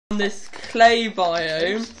this clay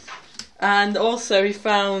biome, and also he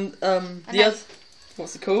found the other.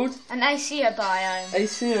 What's it called? An Acea biome.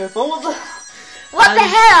 Acea. What the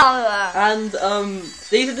hell? And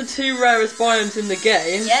these are the 2 rarest biomes in the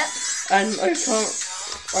game. Yep. And I can't.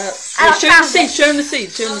 Show him the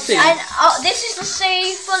seeds. And this is the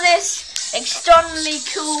seed for this extremely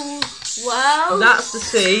cool world. That's the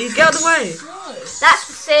seed. Get out of the way. No. That's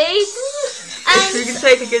the seed. And you can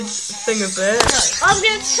take a good thing of it. I'm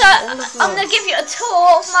going to give you a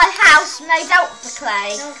tour of my house made out of the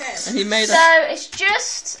clay. Okay. And he made it's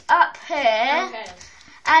just up here. Okay.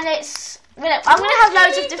 And it's... I'm going to have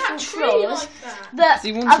loads of different floors. Like but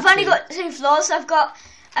I've only got 2 floors. So I've got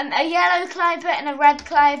a yellow clay bit and a red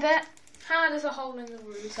clay bit. How there's a hole in the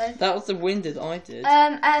roof? That was the window that I did.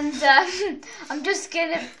 I'm just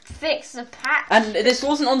gonna fix the pack. And this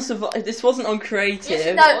wasn't on creative.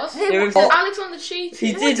 Yes, no, it was Alex on the cheat.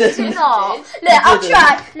 He didn't. Not. Look, I'll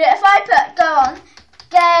try. Look, if I go on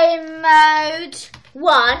game mode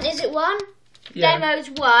 1, is it 1? Yeah. Game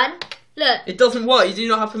mode 1. Look. It doesn't work. You do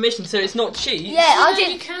not have permission, so it's not cheat. Yeah, I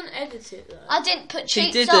didn't. You can edit it though. I didn't put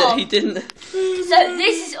cheats on. He didn't. So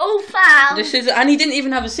this is all found. And he didn't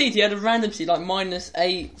even have a seed. He had a random seed, like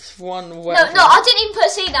 -8, 1, or whatever. No, I didn't even put a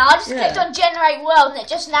seed now. I just clicked on generate world, and it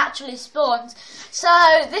just naturally spawns. So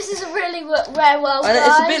this is a really rare world, guys.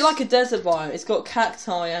 It's a bit like a desert biome. It's got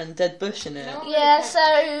cacti and dead bush in it. Yeah. So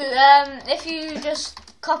if you just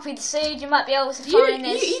copy the seed, you might be able to find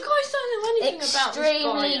this. You guys don't know anything about this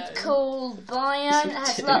extremely cool biome. It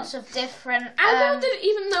has lots of different. I don't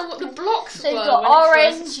even know what the blocks were. So you've got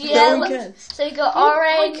orange, yellow. So you've got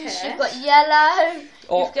orange. You've got yellow.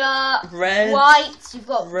 You've got red, white. You've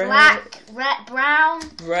got black, brown,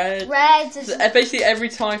 red. So basically every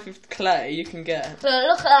type of clay you can get. But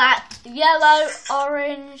look at that: yellow,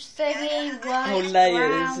 orange, thingy, white, layers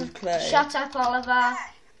brown. of clay. Shut up, Oliver.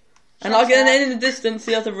 And like in the distance,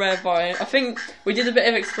 the other rare biome. I think we did a bit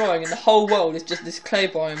of exploring, and the whole world is just this clay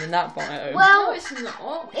biome and that biome. Well, no, it's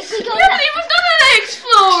not. If we go you haven't even done any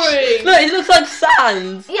exploring. Look, it looks like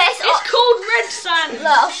sand. Yes, it's called red sand.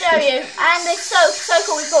 Look, I'll show you. And it's so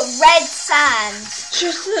cool. We've got red sand.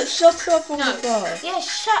 Shut up, Oliver. Yeah,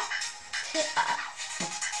 shut it up.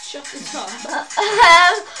 Shut it up.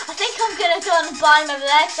 I think I'm gonna go on the biome over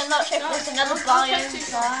there because I'm not sure if there's another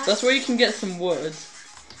biome. That's where you can get some wood.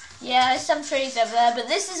 Yeah, there's some trees over there, but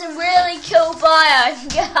this is a really cool biome,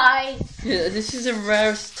 guys. Yeah, this is the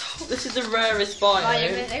rarest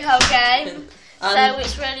biome. In the whole game. So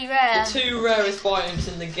it's really rare. The 2 rarest biomes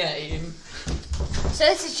in the game. So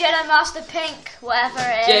this is Jedi Master Pink, whatever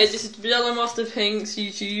it is. Yeah, this is Jedi Master Pink's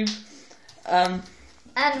YouTube.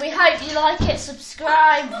 And we hope you like it.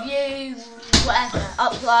 Subscribe, view, whatever,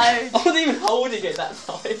 upload. I wasn't even holding it that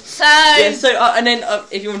time. So yeah. So and then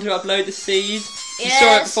if you want to upload the seed. You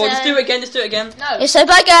saw it before. Just do it again. No. Yeah, so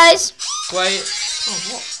bye, guys. Wait. Oh,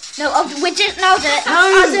 what? No, we just know that.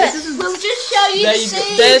 No, we'll just show you the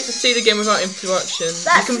seed. There's the seed again without interruption.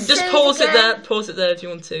 That's you can just pause it there. Pause it there if you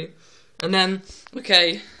want to. And then,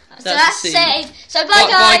 okay. So that's the seed. So bye,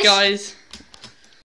 guys. Bye, guys.